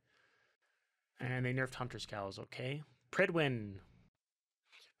good. And they nerfed Hunter's Cowls, okay. Pridwin.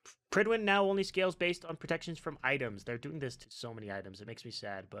 Pridwin now only scales based on protections from items. They're doing this to so many items. It makes me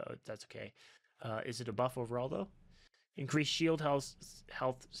sad, but that's okay. Is it a buff overall, though? Increased shield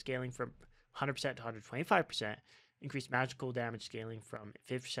health scaling from 100% to 125%. Increased magical damage scaling from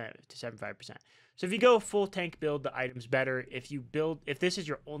 50% to 75%. So if you go full tank build, the item's better. If this is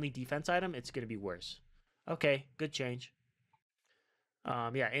your only defense item, it's going to be worse. Okay, good change.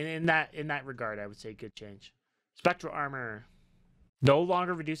 Yeah, in that regard, I would say good change. Spectral armor no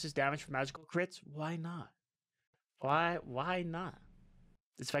longer reduces damage from magical crits. Why not? Why not?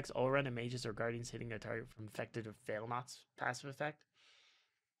 This affects all random mages or guardians hitting a target from affected or fail not's passive effect.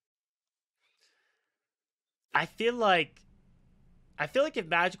 I feel like if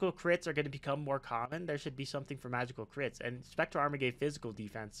magical crits are going to become more common, there should be something for magical crits. And Spectral Armor gave physical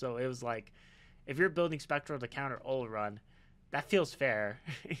defense, so it was like, if you're building Spectral to counter Ul Run, that feels fair,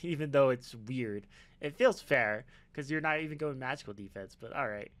 even though it's weird. It feels fair, because you're not even going magical defense, but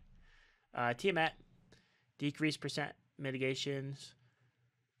alright. Tiamat, decreased percent mitigations.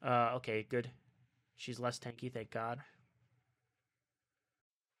 Okay, good. She's less tanky, thank God.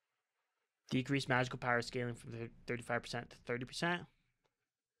 Decreased magical power scaling from 35% to 30%.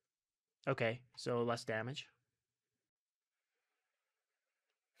 Okay, so less damage.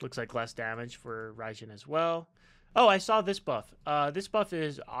 Looks like less damage for Raijin as well. Oh, I saw this buff. This buff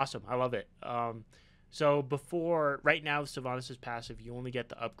is awesome. I love it. So right now, Sylvanas' passive, you only get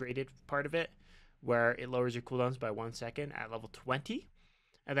the upgraded part of it, where it lowers your cooldowns by 1 second at level 20.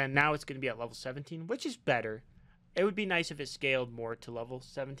 And then now it's going to be at level 17, which is better. It would be nice if it scaled more to level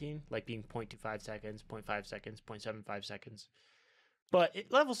 17, like being 0.25 seconds, 0.5 seconds, 0.75 seconds. But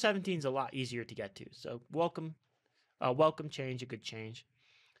level 17 is a lot easier to get to. So welcome change, a good change.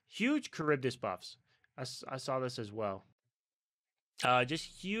 Huge Charybdis buffs. I saw this as well. Just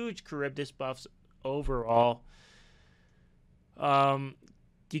huge Charybdis buffs overall.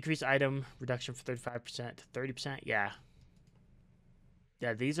 Decrease item reduction from 35% to 30%. Yeah.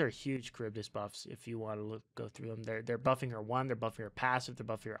 Yeah, these are huge Charybdis buffs if you want to go through them. They're buffing her 1, they're buffing her passive, they're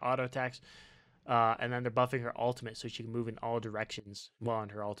buffing her auto attacks, and then they're buffing her ultimate so she can move in all directions while on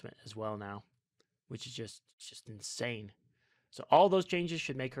her ultimate as well now, which is just insane. So all those changes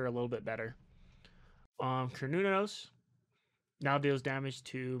should make her a little bit better. Carnunos now deals damage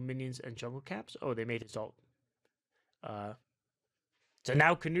to minions and jungle caps. Oh, they made his ult. So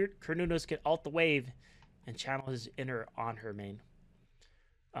now Carnunos can ult the wave and channel his inner on her main.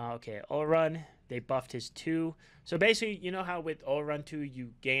 Okay, Ult Run, they buffed his 2. So basically, you know how with Ult Run 2, you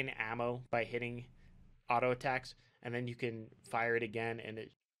gain ammo by hitting auto attacks, and then you can fire it again, and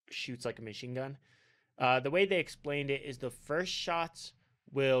it shoots like a machine gun? The way they explained it is the first shots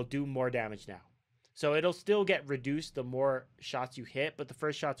will do more damage now. So it'll still get reduced the more shots you hit, but the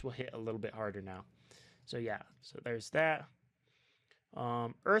first shots will hit a little bit harder now. So yeah, so there's that.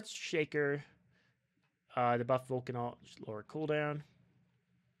 Earthshaker, the buff Vulcan ult, lower cooldown.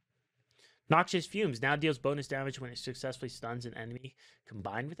 Noxious Fumes now deals bonus damage when it successfully stuns an enemy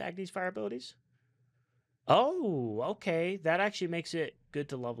combined with Agni's fire abilities. Oh, okay. That actually makes it good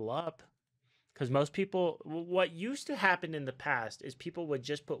to level up. Because most people, what used to happen in the past is people would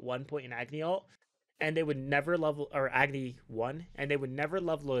just put 1 point in Agni ult and they would never level, or Agni 1, and they would never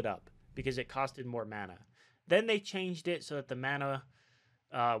level it up because it costed more mana. Then they changed it so that the mana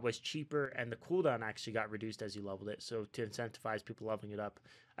was cheaper and the cooldown actually got reduced as you leveled it, so to incentivize people leveling it up.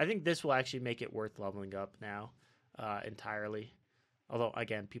 I think this will actually make it worth leveling up now entirely. Although,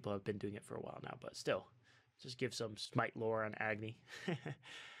 again, people have been doing it for a while now, but still. Just give some Smite lore on Agni.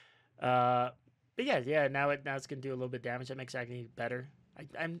 But yeah, now it's going to do a little bit of damage. That makes Agni better.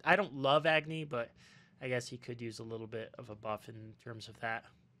 I don't love Agni, but I guess he could use a little bit of a buff in terms of that.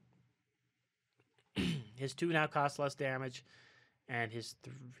 His 2 now costs less damage. And his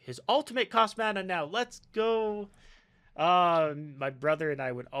ultimate cost mana now. Let's go. My brother and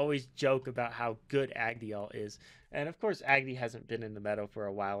I would always joke about how good Agni ult is. And of course, Agni hasn't been in the meta for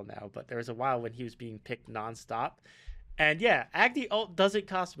a while now. But there was a while when he was being picked nonstop. And yeah, Agni ult doesn't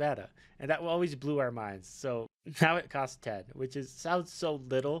cost mana. And that always blew our minds. So now it costs 10. Which sounds so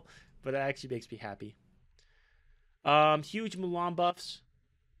little. But it actually makes me happy. Huge Mulan buffs.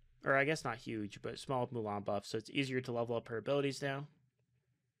 Or I guess not huge, but small Mulan buff, so it's easier to level up her abilities now.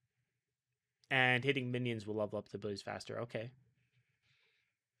 And hitting minions will level up the abilities faster. Okay.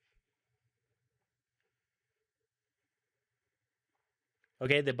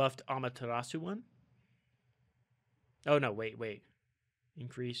 Okay, they buffed Amaterasu 1. Oh, no, wait.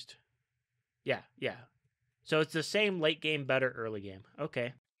 Increased. Yeah. So it's the same late game, better early game.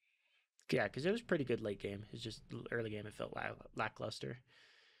 Okay. Yeah, because it was pretty good late game. It's just early game, it felt lackluster.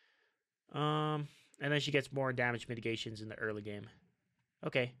 And then she gets more damage mitigations in the early game.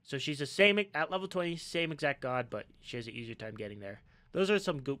 Okay, so she's the same at level 20, same exact god, but she has an easier time getting there. Those are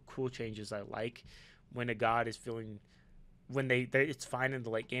some cool changes I like when a god is feeling when it's fine in the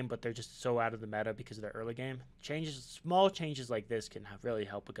late game, but they're just so out of the meta because of their early game. Small changes like this can really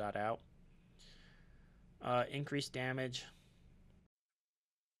help a god out. Increased damage.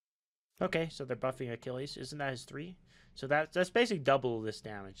 Okay, so they're buffing Achilles. Isn't that his 3? So that's basically double this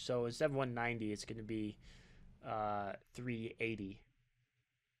damage. So instead of 190, it's going to be 380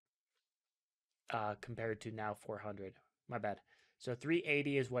 compared to now 400. My bad. So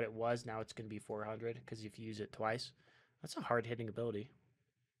 380 is what it was. Now it's going to be 400 because if you use it twice. That's a hard-hitting ability.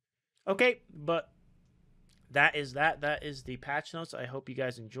 Okay, but that is the patch notes. I hope you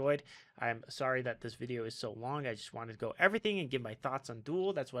guys enjoyed. I'm sorry that this video is so long. I just wanted to go everything and give my thoughts on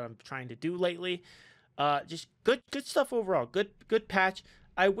Duel. That's what I'm trying to do lately. Just good stuff overall. Good patch.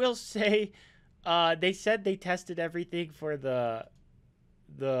 I will say, they said they tested everything for the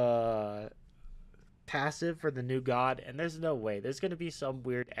passive for the new god, and there's no way. There's gonna be some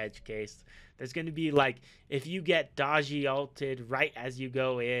weird edge case. There's gonna be like if you get dodgy ulted right as you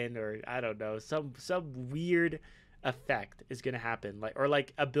go in, or I don't know, some weird effect is gonna happen,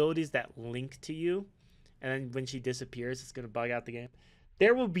 like abilities that link to you, and then when she disappears, it's gonna bug out the game.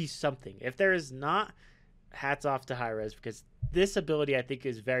 There will be something. If there is not, hats off to Hi-Rez, because this ability I think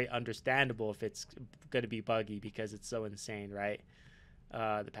is very understandable if it's going to be buggy because it's so insane, right?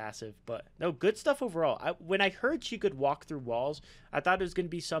 The passive. But no, good stuff overall. When I heard she could walk through walls, I thought it was going to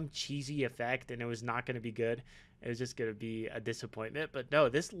be some cheesy effect and it was not going to be good. It was just going to be a disappointment. But no,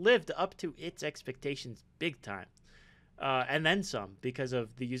 this lived up to its expectations big time. and then some, because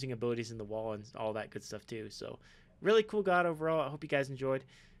of the using abilities in the wall and all that good stuff too. So really cool god overall. I hope you guys enjoyed,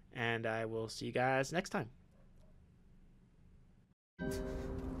 and I will see you guys next time.